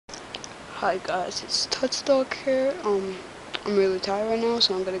Hi guys, it's TOuchDawg here. I'm really tired right now,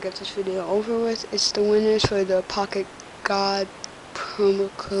 so I'm gonna get this video over with. It's the winners for the pocketgod promo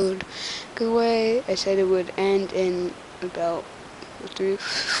code giveaway. I said it would end in about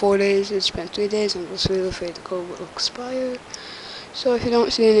 4 days. It's been 3 days. I'm just really afraid the code will expire. So if you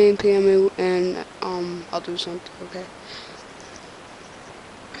don't see any PM me and I'll do something. Okay.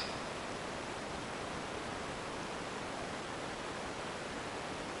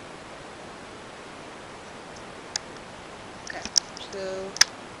 So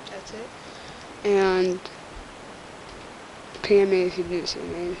that's it. And PM me if you do see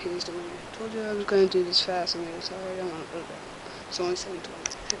me. He's the winner. I told you I was going to do this fast. I'm really sorry. I don't want to go back. It's only 7:20.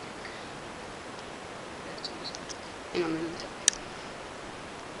 And I'm really tired.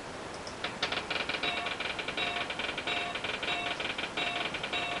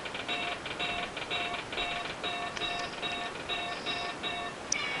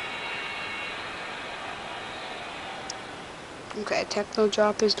 Okay,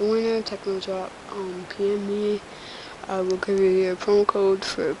 TOuchDawg is the winner. TOuchDawg, PM me. I will give you your promo code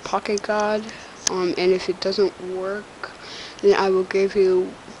for pocketgod. And if it doesn't work, then I will give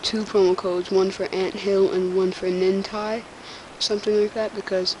you 2 promo codes, one for Anthill and one for Nintai, something like that,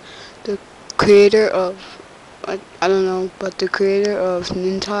 because the creator of, I don't know, but the creator of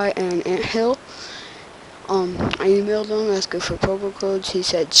Nintai and Anthill, I emailed him asking for promo codes. He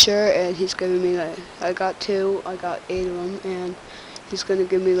said sure, and he's giving me like, I got 2, I got 8 of them, and he's gonna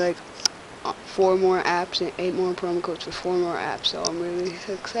give me like 4 more apps and 8 more promo codes for 4 more apps. So I'm really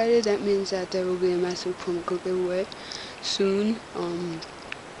excited. That means that there will be a massive promo code giveaway soon.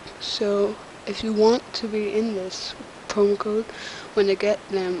 So if you want to be in this promo code when they get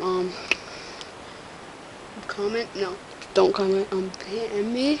them, comment, no, don't comment,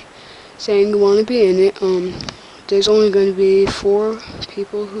 PM me saying you want to be in it. There's only going to be 4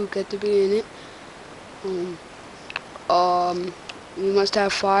 people who get to be in it. You must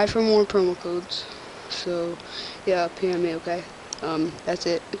have 5 or more promo codes. So yeah, PM me, okay? That's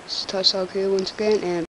it. It's TOuchDawg here once again, and